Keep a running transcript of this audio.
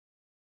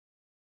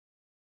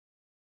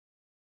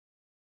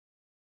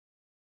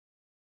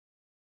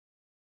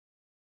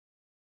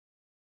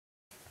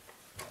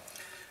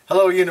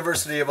Hello,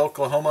 University of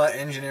Oklahoma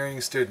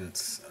engineering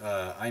students.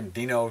 I'm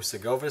Dino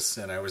Segovis,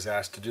 and I was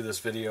asked to do this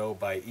video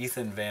by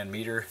Ethan Van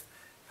Meter.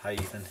 Hi,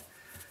 Ethan.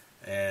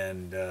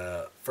 And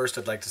first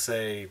I'd like to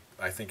say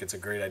I think it's a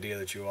great idea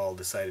that you all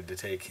decided to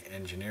take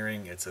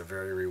engineering. It's a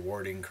very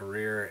rewarding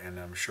career, and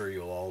I'm sure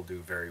you'll all do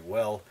very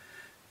well.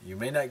 You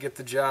may not get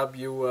the job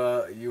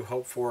you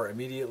hope for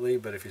immediately,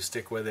 but if you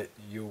stick with it,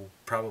 you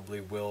probably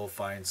will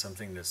find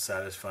something that's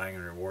satisfying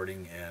and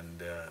rewarding,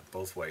 and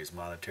both ways,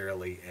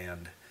 monetarily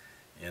and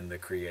in the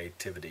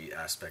creativity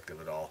aspect of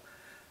it all.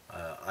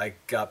 I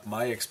got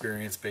my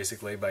experience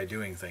basically by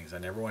doing things. I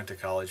never went to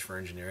college for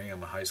engineering.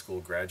 I'm a high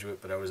school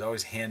graduate, but I was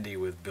always handy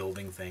with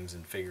building things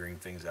and figuring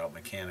things out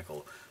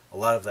mechanical. A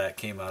lot of that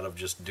came out of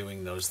just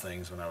doing those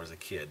things when I was a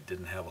kid.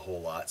 Didn't have a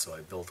whole lot, so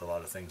I built a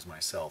lot of things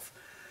myself.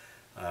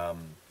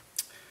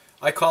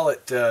 I call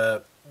it,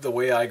 the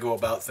way I go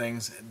about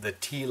things, the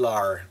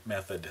TLAR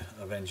method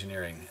of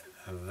engineering.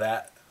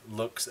 That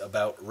looks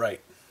about right.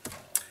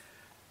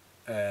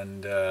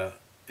 And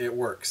it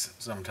works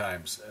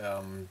sometimes.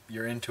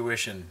 Your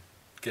intuition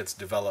gets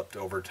developed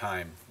over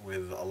time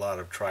with a lot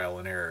of trial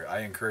and error.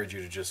 I encourage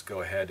you to just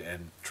go ahead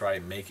and try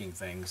making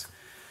things.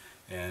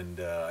 And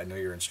I know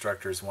your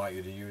instructors want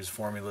you to use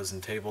formulas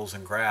and tables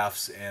and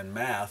graphs and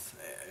math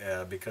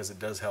because it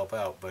does help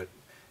out. But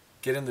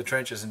get in the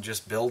trenches and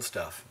just build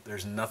stuff.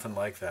 There's nothing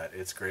like that.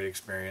 It's a great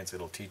experience.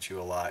 It'll teach you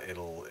a lot.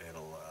 It'll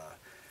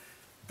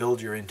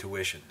build your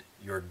intuition,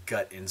 your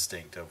gut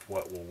instinct of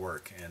what will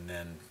work, and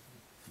then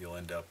you'll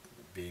end up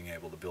being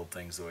able to build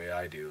things the way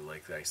I do.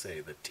 Like I say,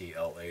 the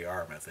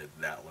TLAR method,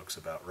 that looks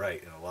about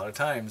right. And a lot of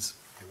times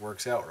it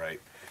works out right.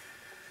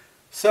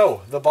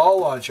 So, the ball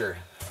launcher.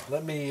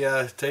 Let me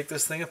take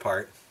this thing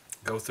apart,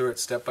 go through it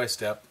step by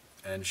step,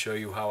 and show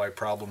you how I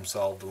problem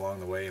solved along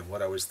the way and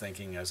what I was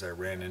thinking as I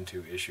ran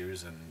into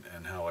issues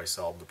and how I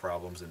solved the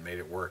problems and made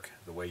it work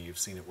the way you've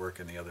seen it work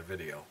in the other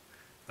video.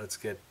 Let's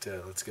get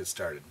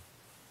started.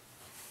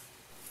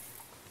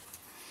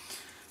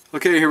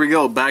 Okay, here we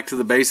go. Back to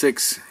the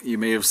basics. You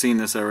may have seen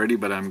this already,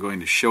 but I'm going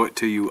to show it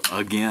to you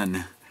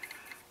again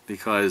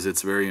because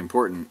it's very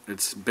important.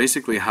 It's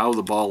basically how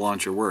the ball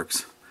launcher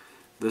works.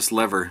 This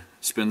lever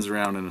spins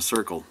around in a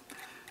circle.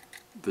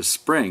 The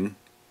spring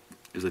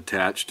is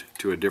attached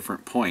to a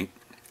different point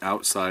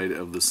outside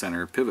of the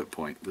center pivot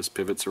point. This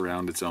pivots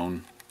around its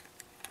own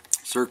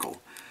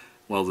circle.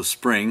 Well, the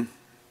spring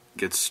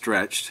gets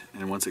stretched,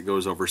 and once it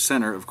goes over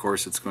center, of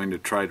course, it's going to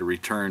try to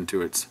return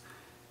to its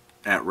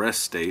at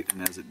rest state,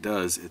 and as it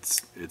does,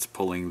 it's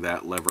pulling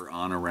that lever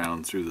on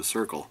around through the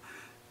circle.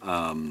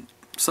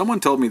 Someone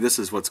told me this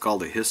is what's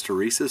called a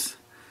hysteresis,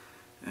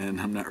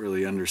 and I'm not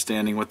really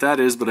understanding what that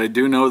is, but I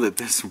do know that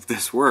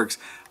this works.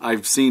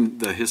 I've seen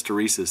the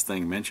hysteresis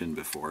thing mentioned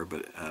before,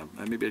 but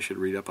maybe I should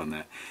read up on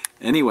that.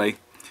 Anyway,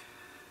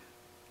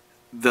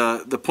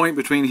 the point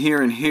between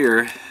here and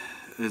here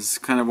is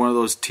kind of one of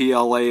those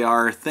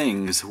TLAR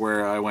things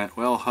where I went,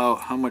 well,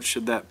 how much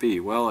should that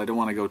be? Well, I don't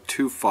want to go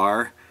too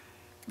far,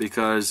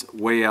 because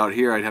way out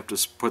here I'd have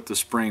to put the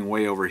spring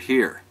way over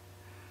here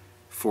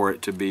for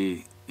it to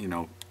be,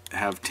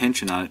 have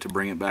tension on it to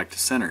bring it back to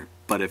center.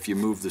 But if you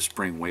move the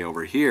spring way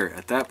over here,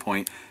 at that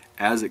point,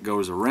 as it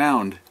goes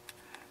around,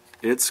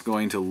 it's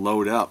going to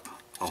load up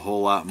a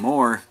whole lot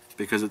more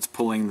because it's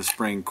pulling the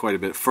spring quite a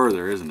bit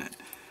further, isn't it?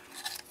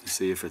 You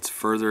see, if it's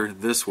further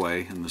this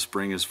way and the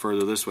spring is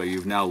further this way,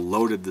 you've now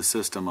loaded the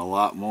system a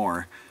lot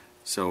more.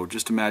 So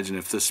just imagine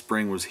if this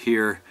spring was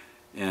here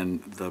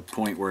and the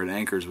point where it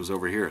anchors was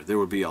over here. There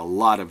would be a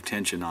lot of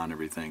tension on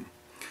everything.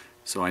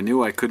 So I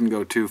knew I couldn't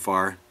go too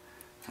far.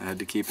 I had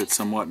to keep it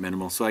somewhat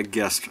minimal, so I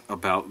guessed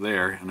about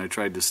there, and I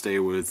tried to stay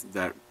with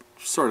that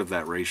sort of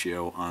that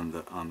ratio on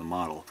the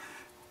model.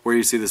 Where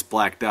you see this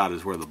black dot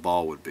is where the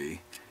ball would be,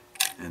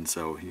 and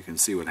so you can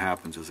see what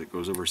happens as it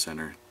goes over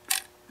center.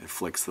 It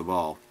flicks the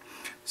ball.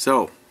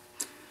 So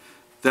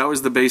that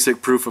was the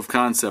basic proof of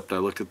concept. I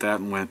looked at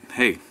that and went,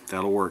 hey,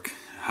 that'll work.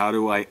 How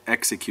do I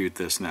execute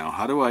this now?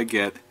 How do I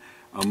get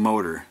a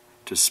motor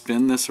to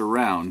spin this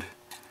around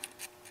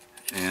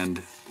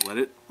and let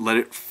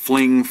it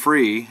fling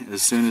free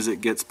as soon as it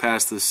gets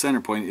past the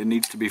center point? It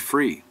needs to be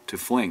free to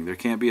fling. There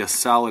can't be a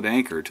solid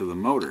anchor to the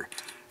motor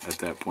at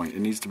that point.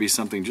 It needs to be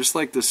something just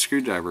like the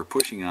screwdriver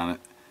pushing on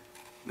it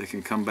that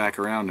can come back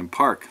around and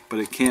park, but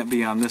it can't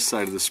be on this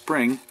side of the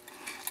spring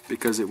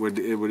because it would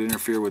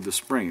interfere with the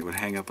spring. It would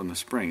hang up on the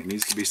spring. It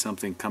needs to be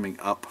something coming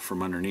up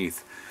from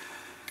underneath.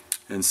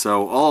 And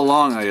so all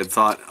along I had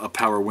thought a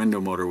power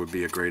window motor would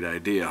be a great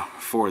idea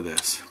for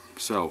this.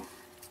 So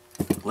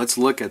let's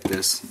look at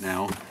this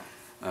now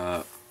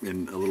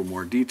in a little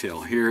more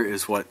detail. Here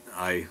is what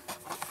I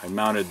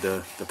mounted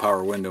the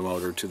power window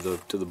motor to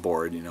the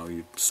board.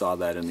 You saw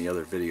that in the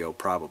other video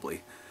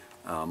probably.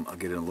 I'll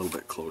get in a little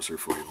bit closer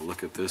for you to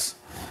look at this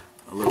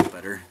a little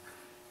better.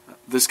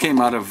 This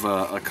came out of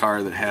a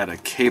car that had a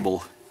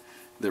cable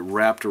that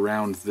wrapped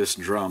around this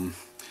drum,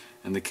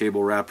 and the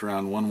cable wrapped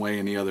around one way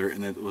and the other,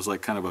 and it was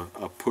like kind of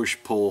a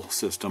push-pull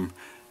system,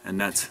 and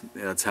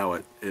that's how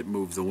it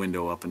moved the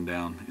window up and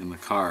down in the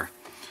car.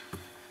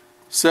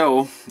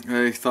 So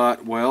I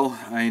thought, well,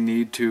 I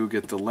need to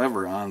get the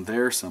lever on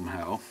there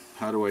somehow.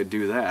 How do I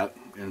do that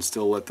and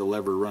still let the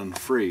lever run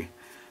free?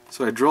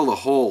 So I drilled a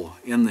hole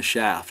in the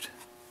shaft.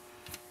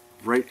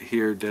 Right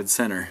here, dead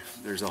center,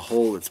 there's a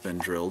hole that's been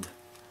drilled.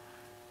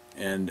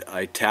 And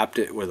I tapped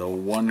it with a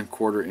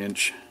 1/4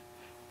 inch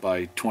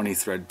by 20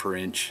 thread per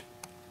inch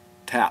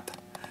tap.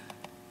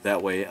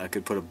 That way I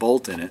could put a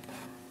bolt in it,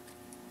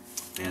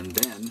 and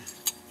then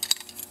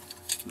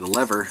the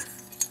lever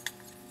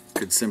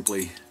could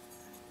simply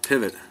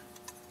pivot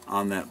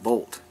on that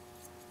bolt.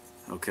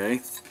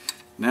 Okay,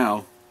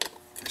 now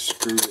I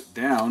screwed it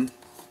down.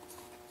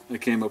 I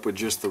came up with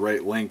just the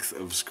right length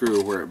of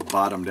screw where it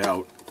bottomed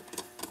out,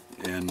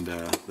 and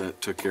that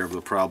took care of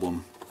the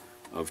problem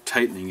of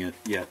tightening it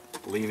yet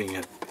leaving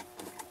it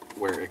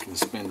where it can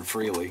spin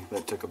freely.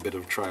 That took a bit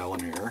of trial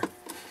and error.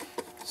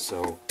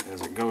 So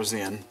as it goes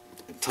in,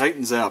 it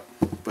tightens up,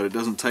 but it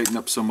doesn't tighten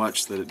up so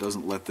much that it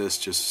doesn't let this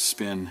just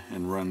spin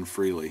and run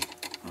freely.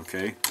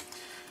 Okay,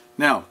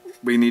 now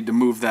we need to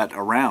move that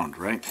around,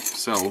 right?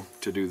 So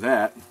to do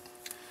that,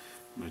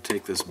 I'm going to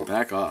take this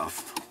back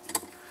off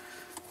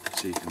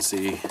so you can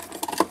see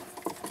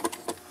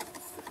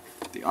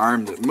the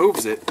arm that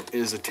moves it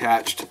is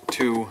attached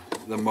to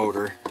the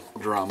motor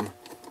drum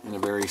in a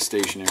very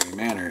stationary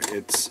manner.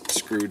 It's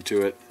screwed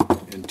to it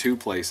in 2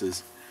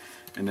 places,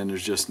 and then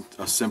there's just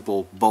a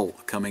simple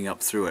bolt coming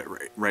up through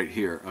it right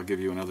here. I'll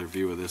give you another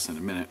view of this in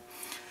a minute.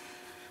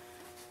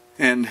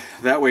 And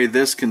that way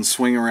this can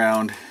swing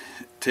around,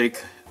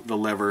 take the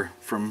lever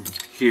from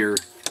here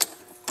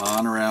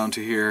on around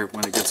to here.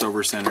 When it gets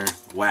over center,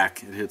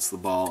 whack, it hits the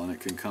ball and it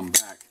can come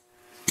back.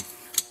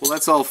 Well,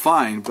 that's all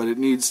fine, but it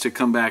needs to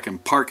come back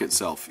and park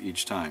itself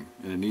each time.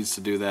 And it needs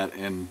to do that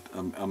in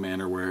a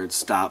manner where it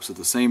stops at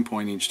the same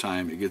point each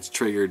time, it gets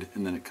triggered,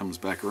 and then it comes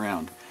back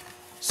around.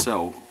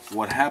 So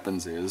what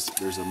happens is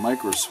there's a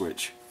micro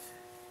switch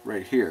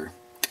right here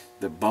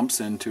that bumps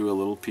into a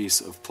little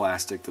piece of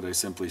plastic that I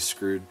simply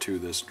screwed to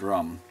this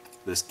drum.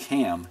 This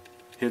cam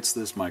hits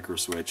this micro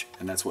switch,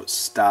 and that's what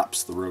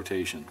stops the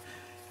rotation.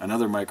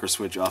 Another micro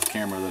switch off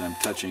camera that I'm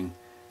touching,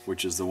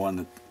 which is the one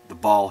that the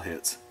ball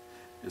hits,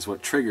 is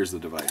what triggers the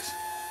device.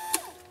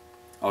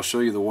 I'll show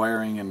you the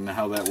wiring and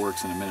how that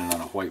works in a minute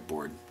on a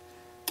whiteboard.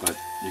 But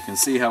you can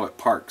see how it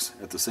parks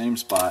at the same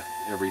spot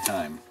every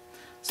time.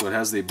 So it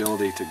has the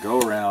ability to go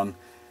around,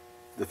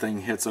 the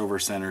thing hits over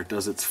center,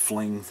 does its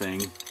fling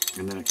thing,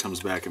 and then it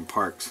comes back and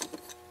parks.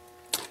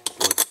 So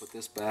let's put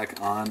this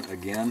back on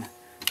again.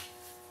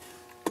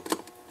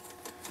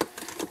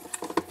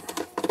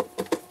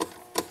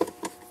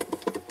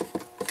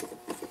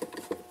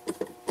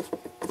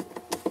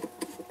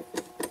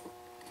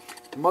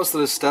 Most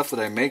of the stuff that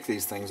I make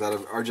these things out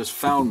of are just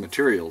found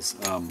materials.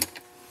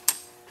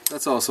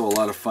 That's also a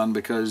lot of fun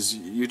because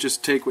you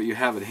just take what you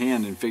have at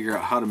hand and figure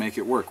out how to make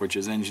it work, which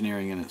is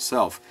engineering in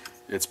itself.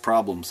 It's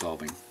problem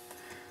solving,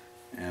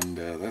 and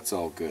that's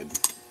all good.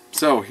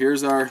 So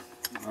here's our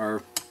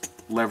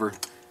lever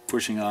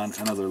pushing on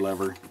another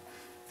lever,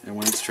 and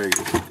when it's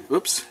triggered,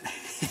 oops,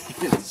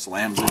 it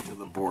slams into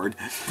the board.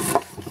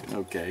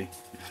 Okay,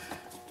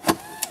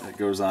 that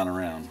goes on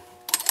around.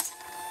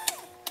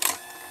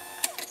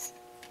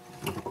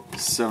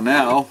 So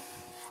now,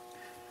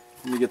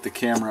 let me get the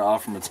camera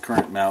off from its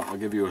current mount. I'll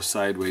give you a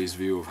sideways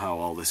view of how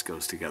all this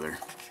goes together.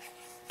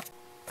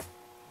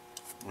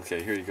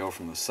 Okay, here you go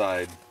from the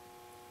side.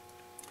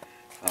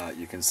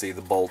 You can see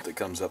the bolt that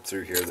comes up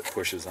through here that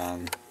pushes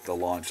on the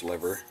launch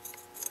lever.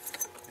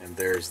 And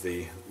there's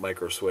the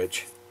micro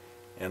switch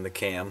and the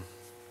cam.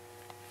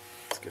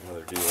 Let's get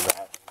another view of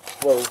that.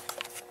 Whoa!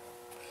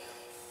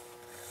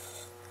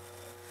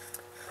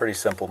 Pretty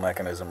simple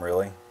mechanism,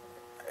 really.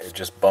 It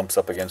just bumps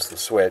up against the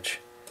switch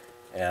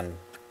and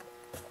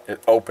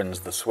it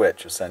opens the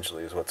switch,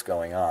 essentially, is what's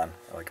going on.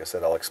 Like I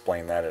said, I'll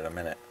explain that in a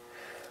minute.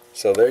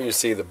 So there you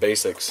see the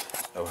basics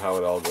of how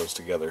it all goes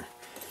together.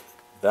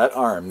 That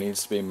arm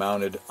needs to be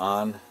mounted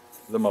on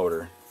the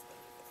motor,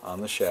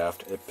 on the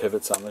shaft. It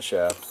pivots on the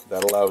shaft.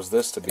 That allows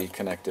this to be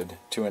connected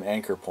to an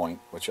anchor point,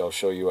 which I'll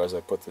show you as I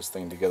put this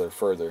thing together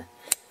further.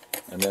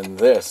 And then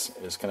this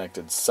is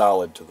connected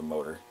solid to the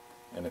motor,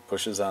 and it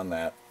pushes on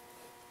that,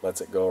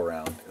 lets it go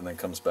around, and then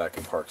comes back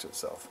and parks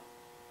itself.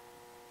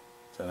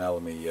 So now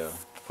let me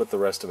put the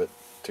rest of it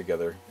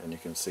together, and you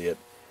can see it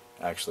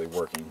actually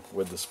working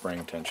with the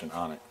spring tension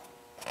on it.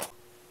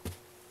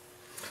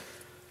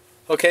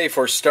 Okay,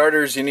 for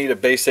starters you need a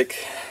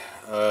basic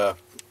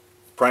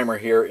primer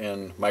here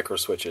in micro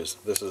switches.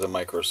 This is a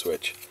micro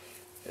switch.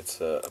 It's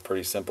a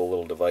pretty simple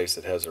little device.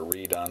 It has a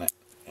reed on it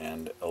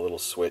and a little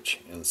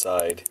switch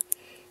inside.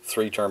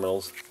 3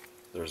 terminals.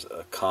 There's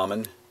a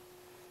common,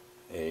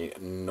 a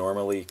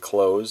normally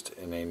closed,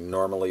 and a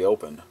normally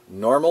open.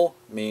 Normal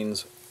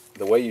means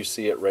the way you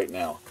see it right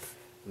now.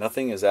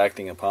 Nothing is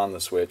acting upon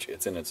the switch.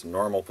 It's in its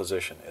normal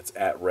position. It's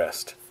at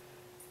rest.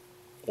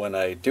 When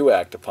I do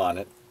act upon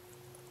it,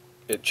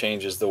 it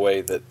changes the way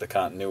that the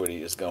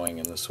continuity is going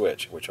in the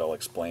switch, which I'll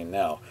explain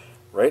now.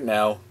 Right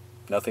now,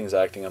 nothing's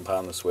acting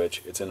upon the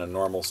switch. It's in a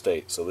normal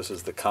state. So this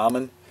is the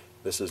common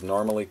This is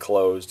normally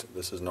closed.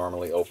 This is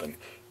normally open.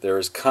 There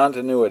is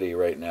continuity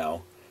right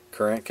now.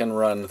 Current can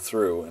run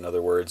through, in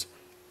other words,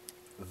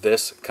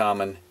 this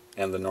common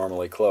and the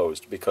normally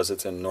closed, because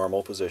it's in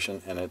normal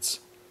position and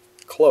it's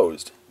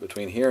closed.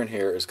 Between here and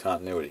here is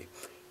continuity.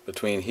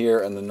 Between here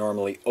and the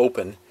normally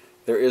open,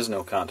 there is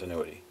no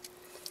continuity.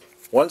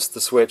 Once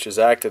the switch is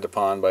acted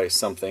upon by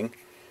something,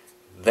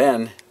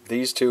 then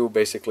these two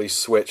basically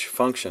switch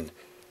function.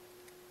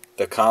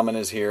 The common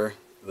is here.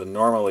 The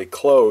normally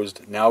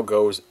closed now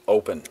goes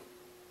open.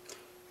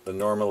 The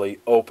normally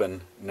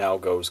open now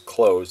goes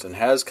closed and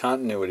has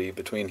continuity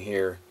between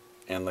here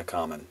and the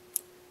common.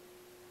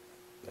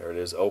 There it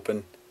is,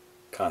 open,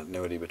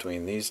 continuity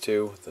between these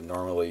two, the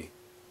normally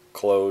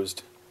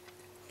closed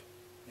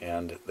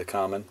and the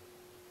common.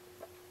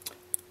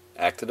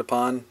 Acted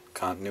upon,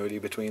 continuity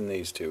between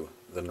these two,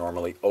 the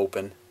normally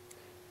open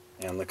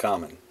and the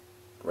common.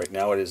 Right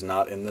now it is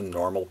not in the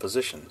normal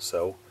position,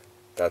 so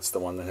that's the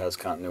one that has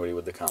continuity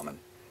with the common.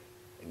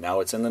 And now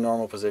it's in the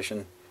normal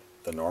position.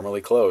 The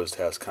normally closed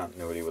has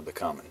continuity with the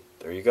common.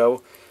 There you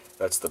go.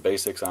 That's the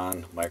basics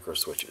on micro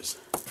switches.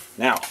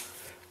 Now,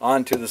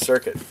 on to the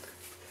circuit.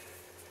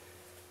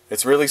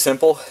 It's really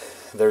simple.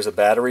 There's a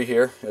battery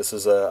here. This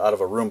is out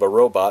of a Roomba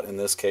robot. In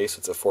this case,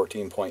 it's a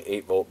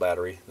 14.8 volt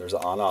battery. There's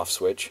an on-off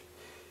switch.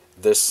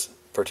 This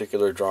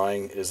particular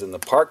drawing is in the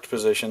parked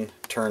position,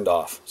 turned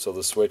off. So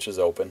the switch is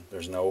open.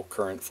 There's no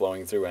current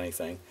flowing through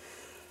anything.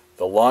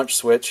 The launch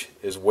switch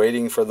is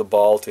waiting for the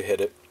ball to hit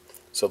it.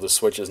 So the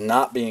switch is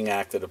not being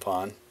acted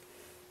upon.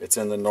 It's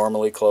in the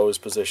normally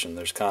closed position.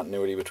 There's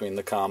continuity between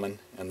the common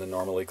and the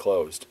normally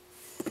closed.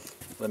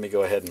 Let me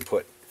go ahead and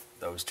put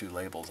those two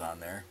labels on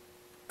there.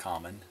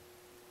 Common.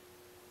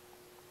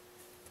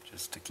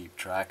 Just to keep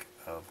track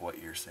of what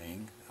you're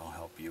seeing. It'll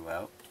help you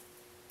out.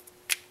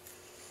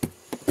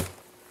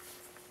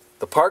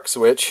 The park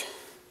switch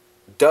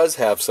does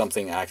have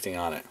something acting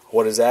on it.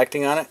 What is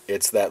acting on it?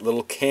 It's that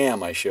little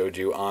cam I showed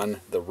you on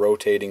the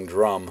rotating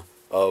drum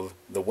of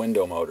the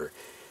window motor,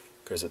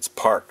 because it's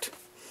parked.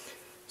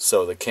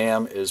 So the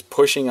cam is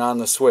pushing on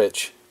the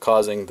switch,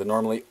 causing the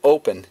normally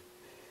open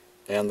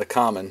and the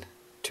common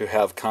to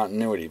have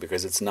continuity,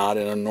 because it's not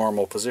in a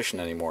normal position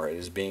anymore. It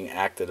is being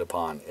acted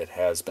upon. It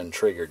has been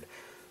triggered.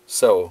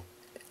 So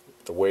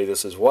the way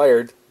this is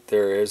wired,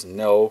 there is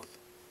no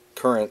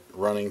current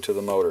running to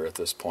the motor at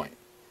this point.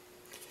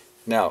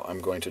 Now I'm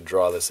going to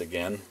draw this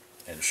again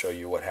and show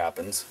you what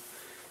happens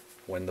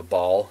when the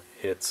ball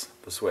hits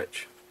the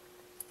switch.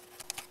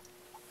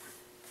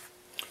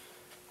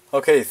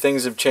 Okay,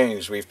 things have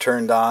changed. We've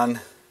turned on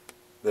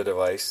the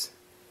device.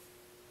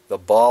 The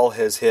ball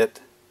has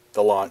hit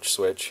the launch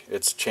switch.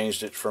 It's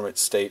changed it from its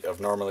state of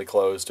normally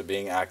closed to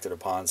being acted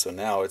upon, so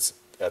now it's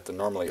at the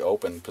normally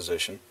open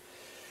position,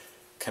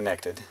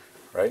 connected,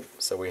 right?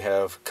 So we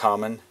have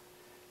common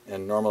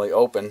and normally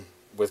open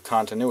with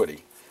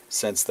continuity.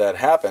 Since that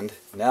happened,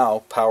 now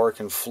power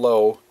can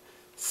flow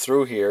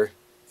through here,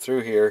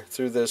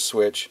 through this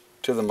switch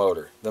to the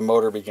motor. The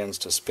motor begins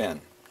to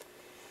spin.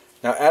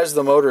 Now as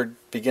the motor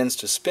begins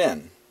to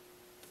spin,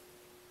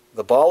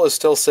 the ball is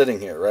still sitting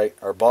here, right?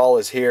 Our ball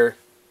is here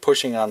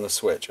pushing on the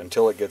switch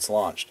until it gets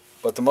launched.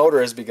 But the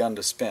motor has begun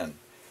to spin.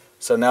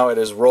 So now it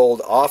is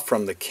rolled off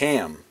from the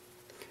cam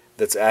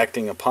that's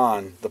acting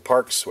upon the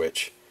park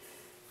switch.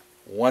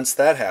 Once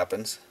that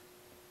happens,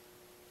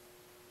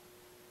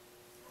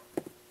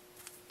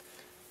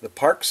 the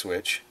park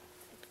switch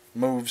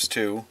moves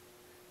to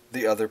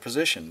the other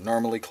position,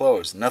 normally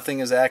closed. Nothing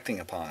is acting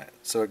upon it,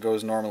 so it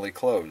goes normally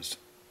closed.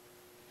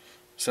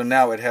 So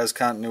now it has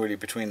continuity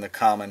between the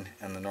common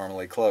and the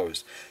normally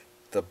closed.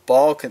 The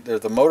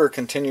motor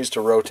continues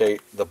to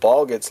rotate. The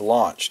ball gets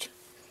launched.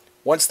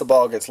 Once the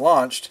ball gets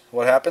launched,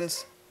 what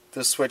happens?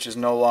 This switch is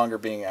no longer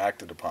being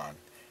acted upon.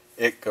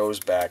 It goes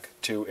back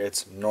to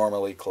its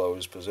normally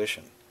closed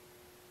position.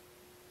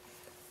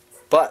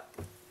 But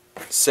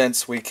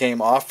since we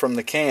came off from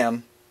the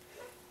cam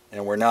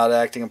and we're not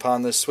acting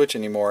upon this switch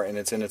anymore and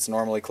it's in its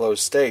normally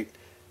closed state,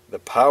 the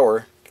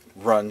power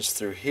runs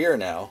through here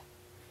now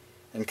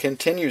and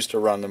continues to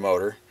run the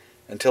motor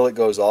until it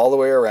goes all the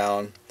way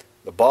around.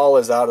 The ball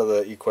is out of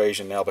the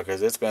equation now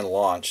because it's been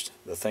launched.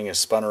 The thing is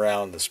spun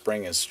around, the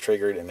spring is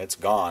triggered, and it's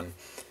gone.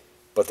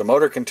 But the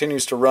motor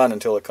continues to run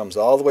until it comes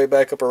all the way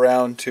back up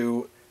around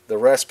to the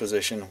rest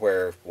position,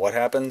 where what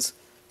happens?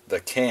 The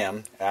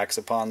cam acts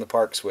upon the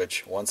park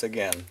switch once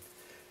again.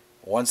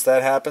 Once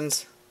that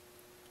happens,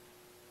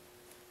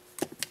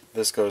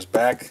 this goes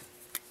back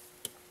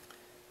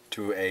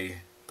to a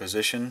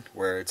position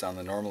where it's on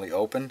the normally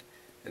open.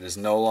 It is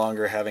no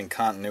longer having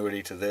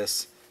continuity to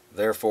this.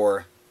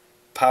 Therefore,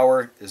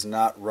 power is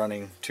not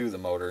running to the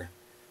motor.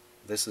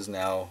 This has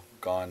now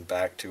gone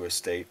back to a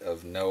state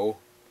of no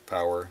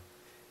power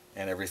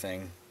and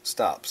everything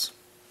stops.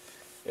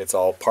 It's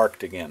all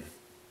parked again.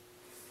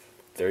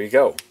 There you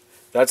go.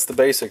 That's the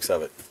basics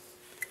of it.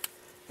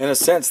 In a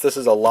sense, this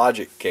is a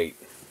logic gate.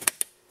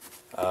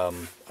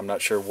 I'm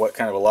not sure what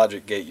kind of a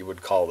logic gate you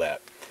would call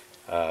that.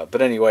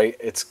 But anyway,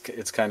 it's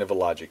kind of a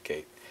logic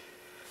gate.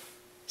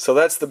 So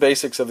that's the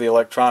basics of the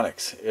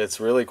electronics. It's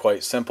really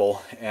quite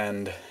simple,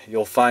 and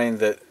you'll find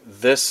that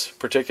this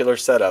particular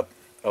setup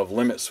of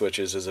limit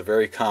switches is a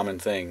very common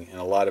thing in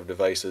a lot of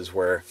devices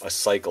where a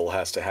cycle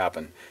has to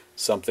happen.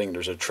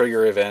 There's a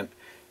trigger event,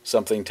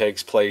 something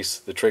takes place,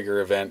 the trigger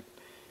event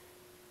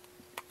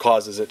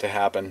causes it to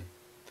happen,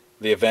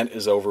 the event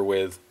is over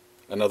with,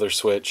 another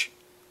switch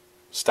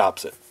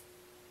stops it.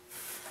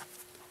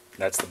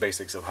 That's the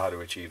basics of how to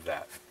achieve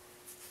that.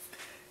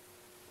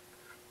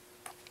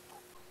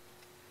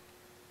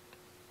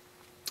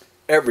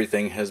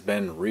 Everything has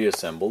been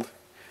reassembled,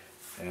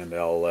 and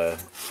I'll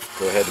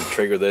go ahead and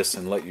trigger this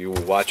and let you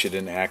watch it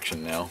in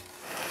action now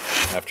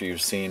after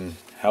you've seen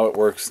how it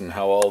works and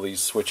how all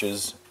these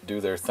switches do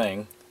their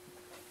thing.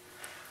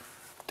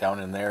 Down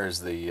in there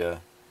is the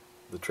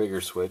trigger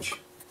switch,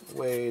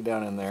 way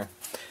down in there,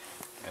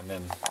 and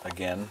then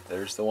again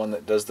there's the one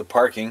that does the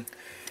parking.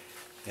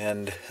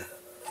 And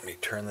let me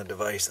turn the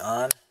device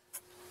on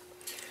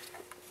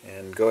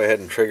and go ahead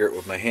and trigger it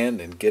with my hand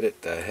and get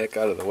it the heck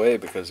out of the way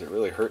because it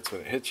really hurts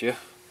when it hits you.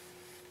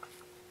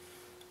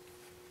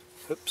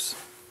 Oops.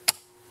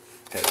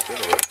 Had to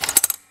get it.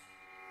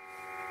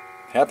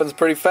 Happens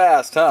pretty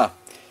fast, huh?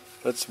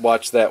 Let's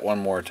watch that one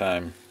more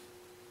time.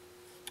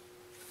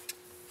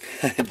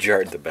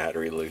 Jarred the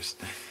battery loose.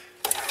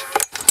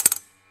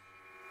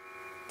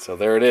 So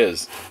there it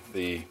is.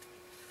 The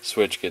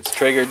switch gets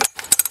triggered.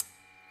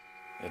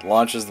 It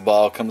launches the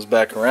ball, comes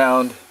back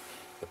around.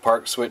 The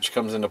park switch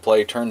comes into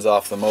play, turns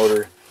off the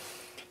motor,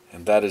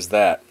 and that is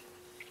that.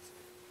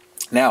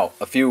 Now,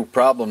 a few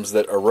problems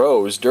that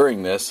arose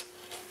during this.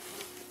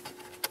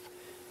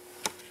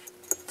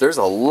 There's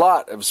a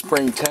lot of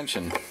spring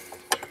tension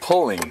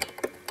pulling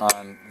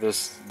on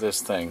this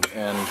thing,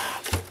 and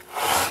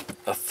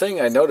a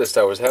thing I noticed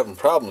I was having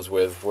problems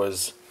with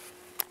was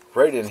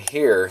right in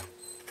here.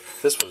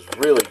 This was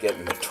really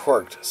getting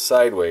torqued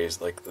sideways,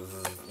 like,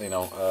 you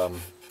know,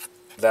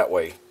 that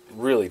way,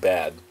 really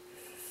bad.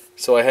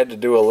 So I had to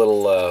do a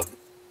little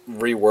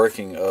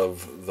reworking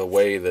of the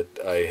way that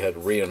I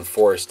had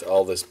reinforced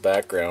all this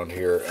background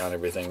here on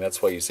everything.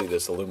 That's why you see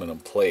this aluminum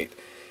plate.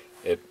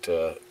 It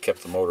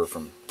kept the motor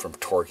from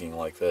torquing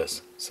like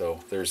this.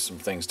 So there's some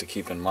things to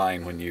keep in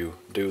mind when you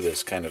do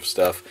this kind of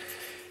stuff.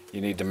 You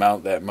need to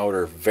mount that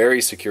motor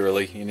very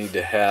securely. You need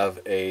to have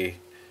a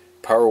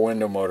power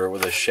window motor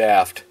with a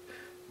shaft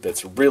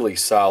that's really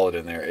solid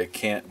in there. It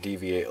can't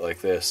deviate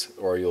like this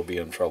or you'll be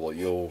in trouble.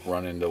 You'll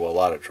run into a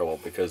lot of trouble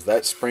because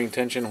that spring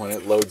tension when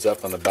it loads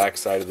up on the back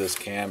side of this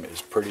cam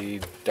is pretty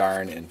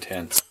darn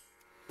intense.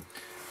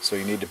 So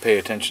you need to pay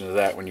attention to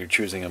that when you're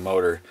choosing a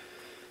motor.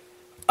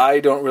 I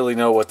don't really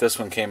know what this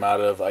one came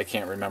out of. I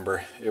can't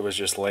remember. It was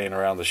just laying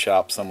around the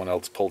shop. Someone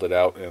else pulled it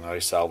out and I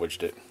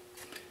salvaged it.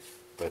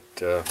 But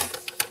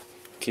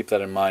keep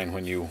that in mind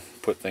when you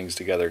put things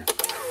together.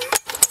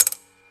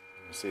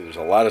 See, there's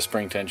a lot of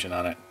spring tension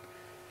on it.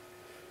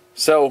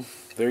 So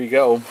there you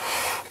go.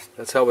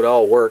 That's how it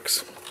all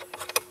works,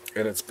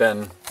 and it's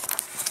been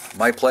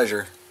my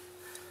pleasure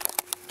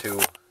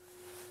to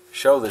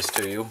show this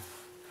to you.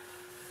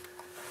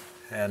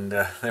 And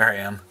there I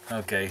am.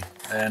 Okay,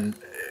 and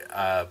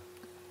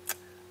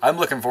I'm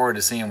looking forward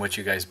to seeing what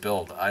you guys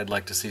build. I'd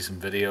like to see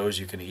some videos.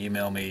 You can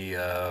email me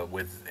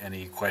with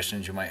any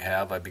questions you might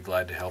have. I'd be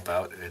glad to help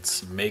out.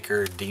 It's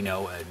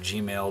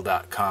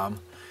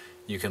makerdino@gmail.com.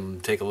 You can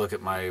take a look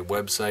at my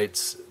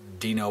websites,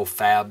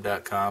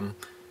 dinofab.com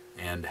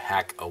and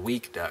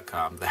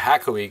hackaweek.com. The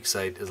Hackaweek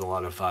site is a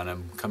lot of fun.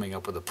 I'm coming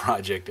up with a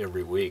project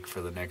every week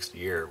for the next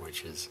year,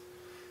 which is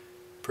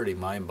pretty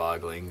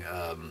mind-boggling.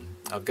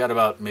 I've got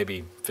about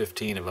maybe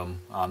 15 of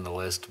them on the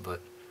list, but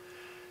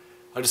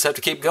I'll just have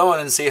to keep going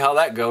and see how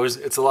that goes.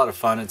 It's a lot of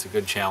fun. It's a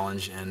good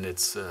challenge, and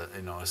it's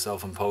you know, a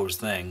self-imposed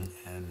thing,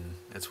 and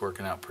it's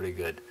working out pretty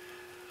good.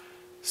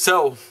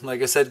 So,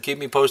 like I said, keep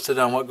me posted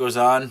on what goes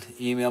on.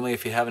 Email me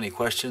if you have any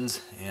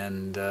questions,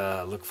 and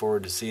look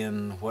forward to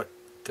seeing what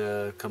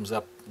comes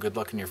up. Good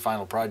luck in your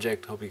final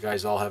project. Hope you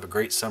guys all have a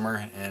great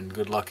summer, and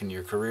good luck in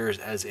your careers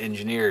as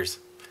engineers.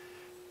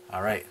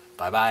 All right,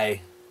 bye-bye.